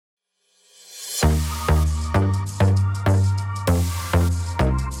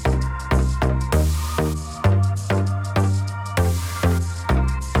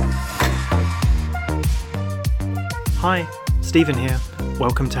Stephen here.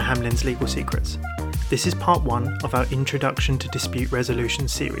 Welcome to Hamlin's Legal Secrets. This is part 1 of our Introduction to Dispute Resolution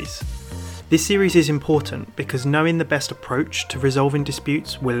series. This series is important because knowing the best approach to resolving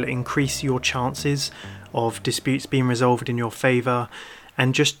disputes will increase your chances of disputes being resolved in your favour,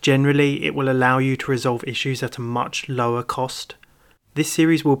 and just generally it will allow you to resolve issues at a much lower cost. This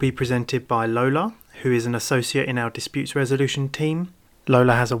series will be presented by Lola, who is an associate in our disputes resolution team.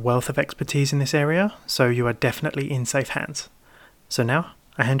 Lola has a wealth of expertise in this area, so you are definitely in safe hands. So now,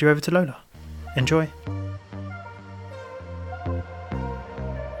 I hand you over to Lola. Enjoy.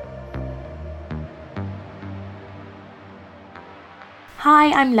 Hi,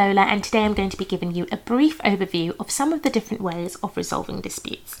 I'm Lola, and today I'm going to be giving you a brief overview of some of the different ways of resolving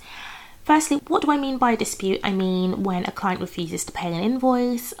disputes. Firstly, what do I mean by a dispute? I mean when a client refuses to pay an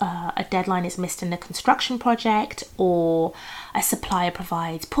invoice, a deadline is missed in a construction project, or a supplier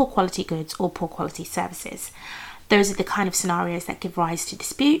provides poor quality goods or poor quality services. Those are the kind of scenarios that give rise to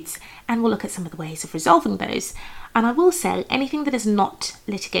disputes, and we'll look at some of the ways of resolving those. And I will say anything that is not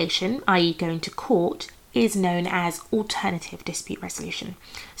litigation, i.e. going to court, is known as alternative dispute resolution.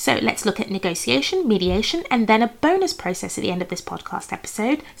 So let's look at negotiation, mediation, and then a bonus process at the end of this podcast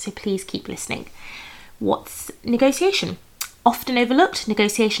episode, so please keep listening. What's negotiation? Often overlooked,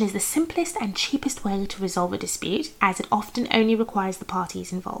 negotiation is the simplest and cheapest way to resolve a dispute, as it often only requires the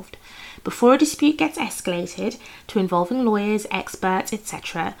parties involved. Before a dispute gets escalated to involving lawyers, experts,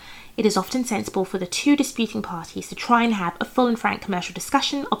 etc., it is often sensible for the two disputing parties to try and have a full and frank commercial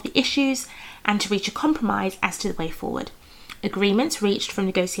discussion of the issues and to reach a compromise as to the way forward. Agreements reached from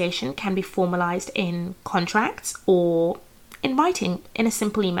negotiation can be formalised in contracts or in writing in a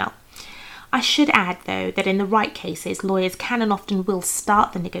simple email. I should add, though, that in the right cases, lawyers can and often will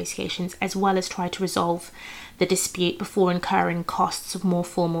start the negotiations as well as try to resolve the dispute before incurring costs of more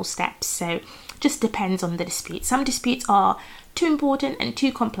formal steps. So it just depends on the dispute. Some disputes are too important and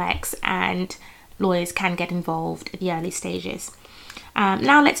too complex, and lawyers can get involved at the early stages.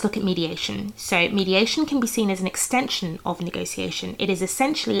 Now let's look at mediation. So mediation can be seen as an extension of negotiation. It is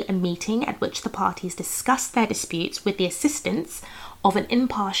essentially a meeting at which the parties discuss their disputes with the assistance of an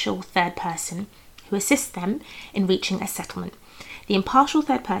impartial third person who assists them in reaching a settlement. The impartial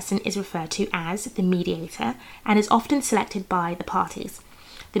third person is referred to as the mediator and is often selected by the parties.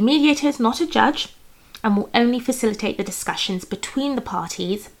 The mediator is not a judge and will only facilitate the discussions between the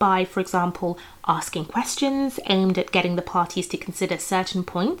parties by, for example, asking questions aimed at getting the parties to consider certain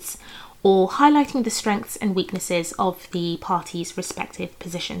points or highlighting the strengths and weaknesses of the parties' respective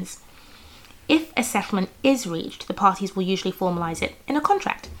positions. If a settlement is reached, the parties will usually formalise it in a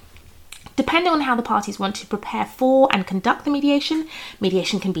contract. Depending on how the parties want to prepare for and conduct the mediation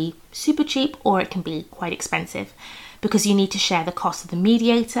can be super cheap or it can be quite expensive, because you need to share the cost of the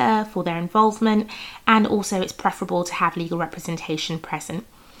mediator for their involvement, and also it's preferable to have legal representation present.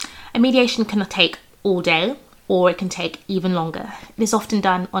 A mediation can take all day, or it can take even longer. It is often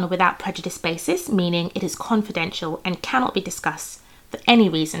done on a without prejudice basis, meaning it is confidential and cannot be discussed for any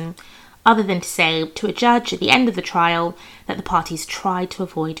reason other than to say to a judge at the end of the trial that the parties tried to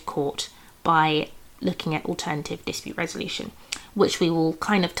avoid court by looking at alternative dispute resolution, which we will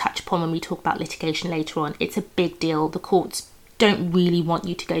kind of touch upon when we talk about litigation later on. It's a big deal. The courts don't really want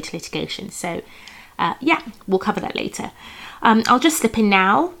you to go to litigation. So we'll cover that later. I'll just slip in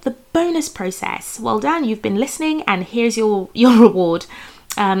now. The bonus process. Well done, you've been listening, and here's your reward.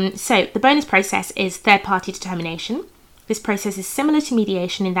 So the bonus process is third-party determination. This process is similar to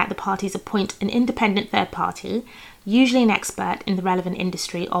mediation in that the parties appoint an independent third party, usually an expert in the relevant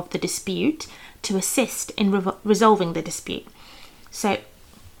industry of the dispute, to assist in resolving the dispute. So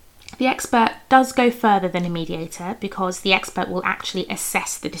the expert does go further than a mediator because the expert will actually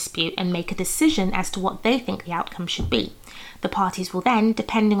assess the dispute and make a decision as to what they think the outcome should be. The parties will then,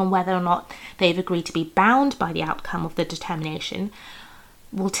 depending on whether or not they've agreed to be bound by the outcome of the determination,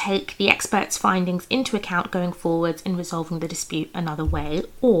 will take the expert's findings into account going forwards in resolving the dispute another way,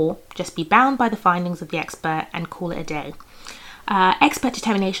 or just be bound by the findings of the expert and call it a day. Expert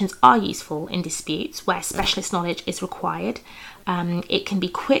determinations are useful in disputes where specialist knowledge is required. It can be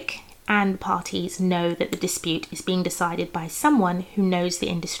quick, and parties know that the dispute is being decided by someone who knows the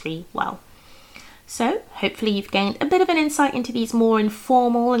industry well. So hopefully you've gained a bit of an insight into these more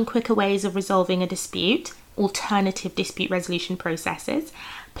informal and quicker ways of resolving a dispute, alternative dispute resolution processes.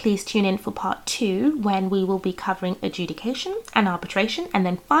 Please tune in for part 2 when we will be covering adjudication and arbitration, and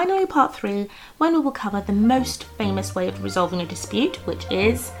then finally part 3 when we will cover the most famous way of resolving a dispute, which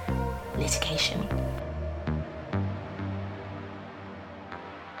is litigation.